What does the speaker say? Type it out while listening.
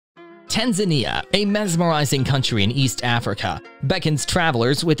Tanzania, a mesmerizing country in East Africa, beckons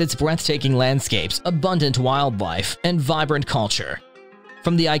travelers with its breathtaking landscapes, abundant wildlife, and vibrant culture.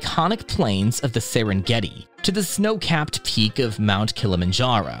 From the iconic plains of the Serengeti to the snow-capped peak of Mount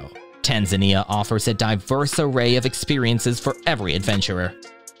Kilimanjaro, Tanzania offers a diverse array of experiences for every adventurer.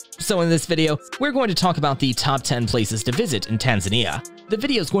 So in this video, we're going to talk about the top 10 places to visit in Tanzania. The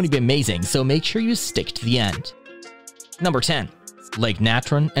video is going to be amazing, so make sure you stick to the end. Number 10. Lake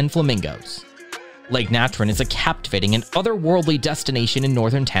Natron and Flamingos. Lake Natron is a captivating and otherworldly destination in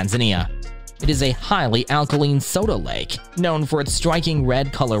northern Tanzania. It is a highly alkaline soda lake, known for its striking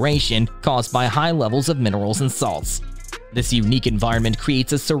red coloration caused by high levels of minerals and salts. This unique environment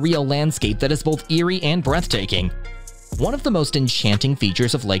creates a surreal landscape that is both eerie and breathtaking. One of the most enchanting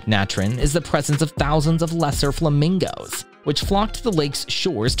features of Lake Natron is the presence of thousands of lesser flamingos, which flock to the lake's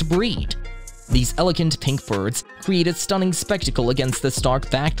shores to breed. These elegant pink birds create a stunning spectacle against the stark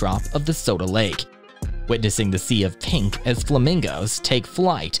backdrop of the soda lake. Witnessing the sea of pink as flamingos take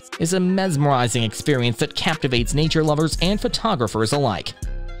flight is a mesmerizing experience that captivates nature lovers and photographers alike.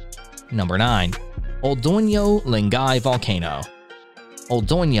 Number 9. Oldonyo Lengai Volcano.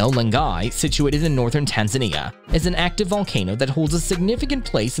 Oldonyo Lengai, situated in northern Tanzania, is an active volcano that holds a significant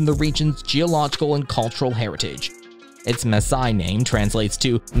place in the region's geological and cultural heritage. Its Maasai name translates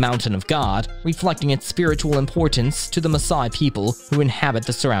to Mountain of God, reflecting its spiritual importance to the Maasai people who inhabit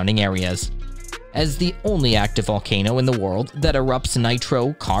the surrounding areas. As the only active volcano in the world that erupts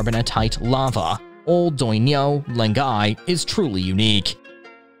nitrocarbonatite lava, Oldonyo Lengai is truly unique.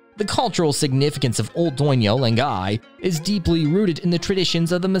 The cultural significance of Oldonyo Lengai is deeply rooted in the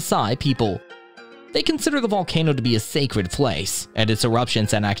traditions of the Maasai people. They consider the volcano to be a sacred place, and its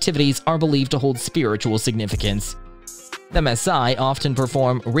eruptions and activities are believed to hold spiritual significance. The Maasai often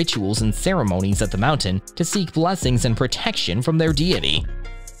perform rituals and ceremonies at the mountain to seek blessings and protection from their deity.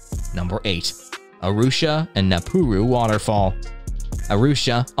 Number 8. Arusha and Nakuru Waterfall.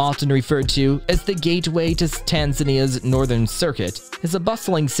 Arusha, often referred to as the gateway to Tanzania's northern circuit, is a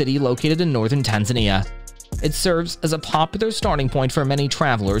bustling city located in northern Tanzania. It serves as a popular starting point for many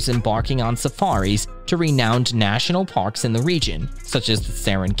travelers embarking on safaris to renowned national parks in the region, such as the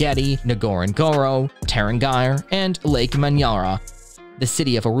Serengeti, Ngorongoro, Tarangire, and Lake Manyara. The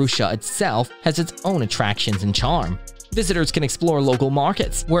city of Arusha itself has its own attractions and charm. Visitors can explore local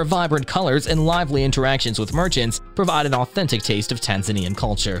markets, where vibrant colors and lively interactions with merchants provide an authentic taste of Tanzanian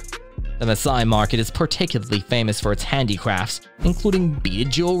culture. The Maasai market is particularly famous for its handicrafts, including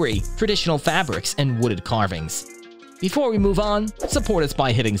beaded jewelry, traditional fabrics, and wooded carvings. Before we move on, support us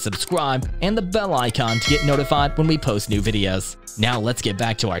by hitting subscribe and the bell icon to get notified when we post new videos. Now let's get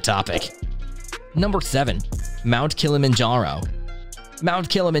back to our topic. Number 7. Mount Kilimanjaro. Mount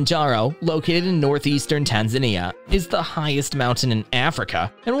Kilimanjaro, located in northeastern Tanzania, is the highest mountain in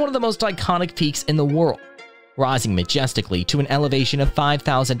Africa and one of the most iconic peaks in the world. Rising majestically to an elevation of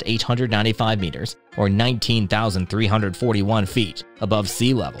 5,895 meters, or 19,341 feet, above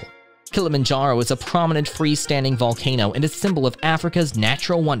sea level. Kilimanjaro is a prominent freestanding volcano and a symbol of Africa's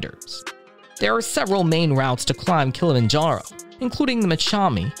natural wonders. There are several main routes to climb Kilimanjaro, including the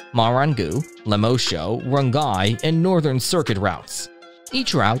Machami, Marangu, Lemosho, Rungai, and Northern Circuit routes.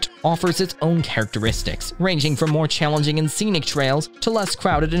 Each route offers its own characteristics, ranging from more challenging and scenic trails to less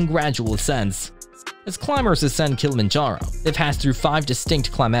crowded and gradual ascents. As climbers ascend Kilimanjaro, they pass through 5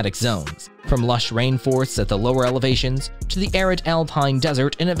 distinct climatic zones, from lush rainforests at the lower elevations to the arid alpine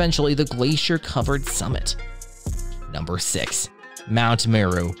desert and eventually the glacier-covered summit. Number 6. Mount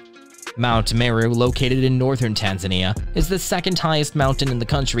Meru. Mount Meru, located in northern Tanzania, is the second highest mountain in the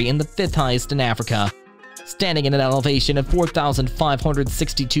country and the 5th highest in Africa. Standing at an elevation of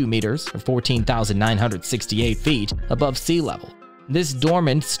 4,562 meters, or 14,968 feet, above sea level. This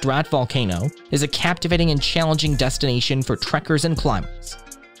dormant stratovolcano is a captivating and challenging destination for trekkers and climbers.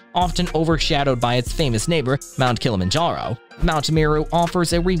 Often overshadowed by its famous neighbor, Mount Kilimanjaro, Mount Meru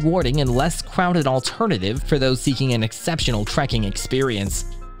offers a rewarding and less crowded alternative for those seeking an exceptional trekking experience.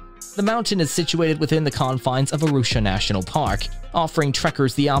 The mountain is situated within the confines of Arusha National Park, offering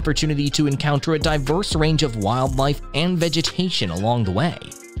trekkers the opportunity to encounter a diverse range of wildlife and vegetation along the way.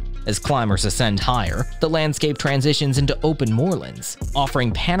 As climbers ascend higher, the landscape transitions into open moorlands,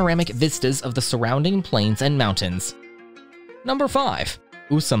 offering panoramic vistas of the surrounding plains and mountains. Number 5.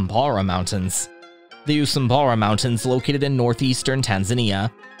 Usambara Mountains. The Usambara Mountains, located in northeastern Tanzania,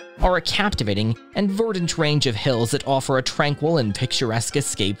 are a captivating and verdant range of hills that offer a tranquil and picturesque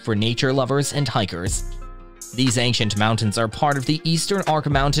escape for nature lovers and hikers. These ancient mountains are part of the Eastern Arc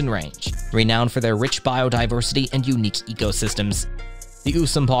Mountain Range, renowned for their rich biodiversity and unique ecosystems. The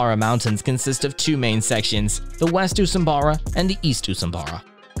Usambara Mountains consist of 2 main sections, the West Usambara and the East Usambara.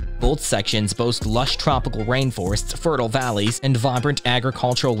 Both sections boast lush tropical rainforests, fertile valleys, and vibrant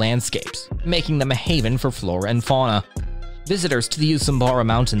agricultural landscapes, making them a haven for flora and fauna. Visitors to the Usambara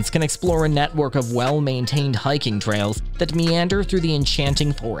Mountains can explore a network of well-maintained hiking trails that meander through the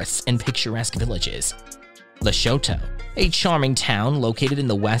enchanting forests and picturesque villages. Lesotho, a charming town located in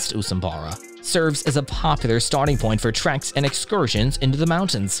the West Usambara, serves as a popular starting point for treks and excursions into the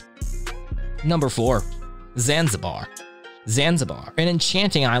mountains. Number 4. Zanzibar. Zanzibar, an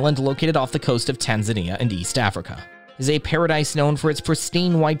enchanting island located off the coast of Tanzania and East Africa, is a paradise known for its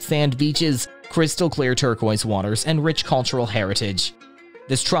pristine white sand beaches, crystal-clear turquoise waters, and rich cultural heritage.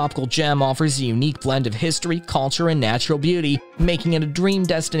 This tropical gem offers a unique blend of history, culture, and natural beauty, making it a dream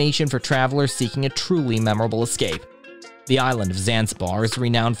destination for travelers seeking a truly memorable escape. The island of Zanzibar is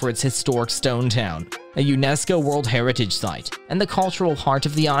renowned for its historic stone town, a UNESCO World Heritage Site, and the cultural heart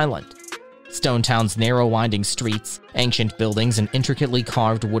of the island. Stone Town's narrow winding streets, ancient buildings, and intricately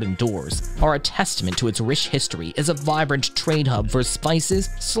carved wooden doors are a testament to its rich history as a vibrant trade hub for spices,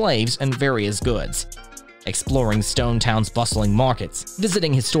 slaves, and various goods. Exploring Stone Town's bustling markets,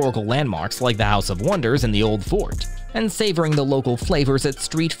 visiting historical landmarks like the House of Wonders and the Old Fort, and savoring the local flavors at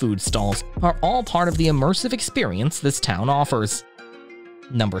street food stalls are all part of the immersive experience this town offers.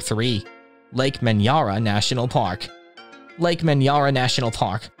 Number 3. Lake Manyara National Park. Lake Manyara National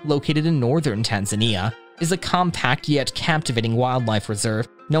Park, located in northern Tanzania, is a compact yet captivating wildlife reserve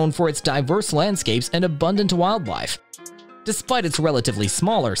known for its diverse landscapes and abundant wildlife. Despite its relatively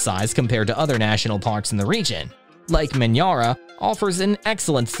smaller size compared to other national parks in the region, Lake Manyara offers an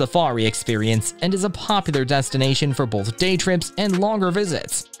excellent safari experience and is a popular destination for both day trips and longer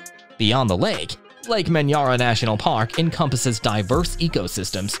visits. Beyond the lake, Lake Manyara National Park encompasses diverse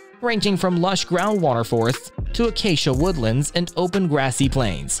ecosystems ranging from lush groundwater forests to acacia woodlands and open grassy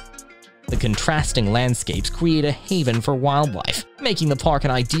plains. The contrasting landscapes create a haven for wildlife, making the park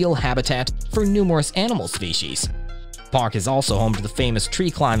an ideal habitat for numerous animal species. The park is also home to the famous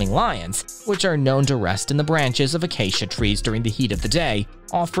tree-climbing lions, which are known to rest in the branches of acacia trees during the heat of the day,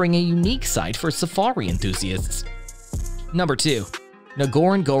 offering a unique sight for safari enthusiasts. Number 2.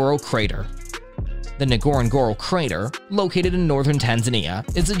 Ngorongoro Crater. The Ngorongoro Crater, located in northern Tanzania,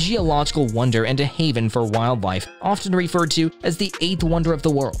 is a geological wonder and a haven for wildlife, often referred to as the eighth wonder of the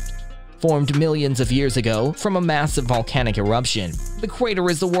world. Formed millions of years ago from a massive volcanic eruption, the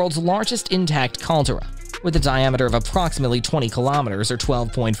crater is the world's largest intact caldera, with a diameter of approximately 20 kilometers or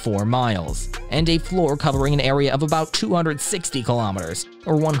 12.4 miles, and a floor covering an area of about 260 kilometers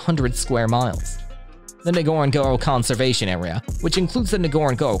or 100 square miles. The Ngorongoro Conservation Area, which includes the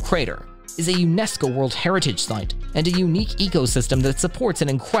Ngorongoro Crater, is a UNESCO World Heritage Site and a unique ecosystem that supports an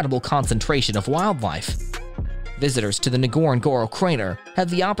incredible concentration of wildlife. Visitors to the Ngorongoro Crater have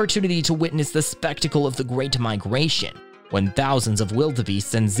the opportunity to witness the spectacle of the Great Migration, when thousands of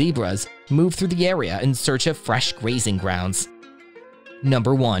wildebeests and zebras move through the area in search of fresh grazing grounds.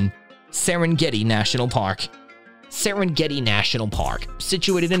 Number 1. Serengeti National Park. Serengeti National Park,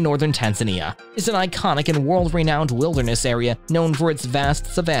 situated in northern Tanzania, is an iconic and world-renowned wilderness area known for its vast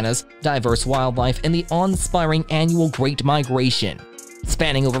savannas, diverse wildlife, and the awe-inspiring annual Great Migration.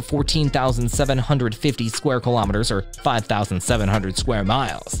 Spanning over 14,750 square kilometers or 5,700 square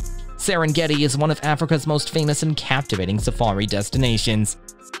miles, Serengeti is one of Africa's most famous and captivating safari destinations.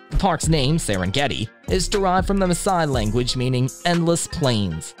 The park's name, Serengeti, is derived from the Maasai language meaning endless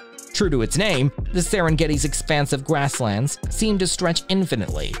plains. True to its name, the Serengeti's expansive grasslands seem to stretch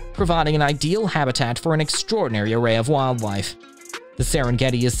infinitely, providing an ideal habitat for an extraordinary array of wildlife. The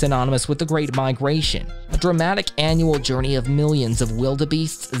Serengeti is synonymous with the Great Migration, a dramatic annual journey of millions of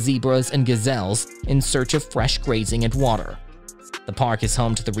wildebeests, zebras, and gazelles in search of fresh grazing and water. The park is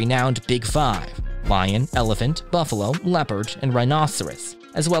home to the renowned Big Five: lion, elephant, buffalo, leopard, and rhinoceros,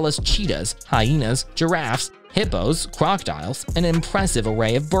 as well as cheetahs, hyenas, giraffes, hippos, crocodiles, and an impressive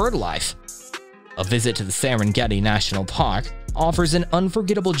array of bird life. A visit to the Serengeti National Park offers an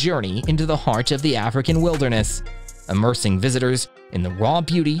unforgettable journey into the heart of the African wilderness, immersing visitors in the raw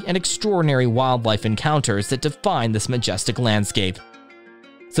beauty and extraordinary wildlife encounters that define this majestic landscape.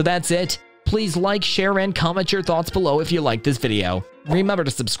 So that's it. Please like, share, and comment your thoughts below if you liked this video. Remember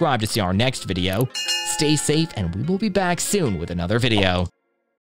to subscribe to see our next video. Stay safe, and we will be back soon with another video.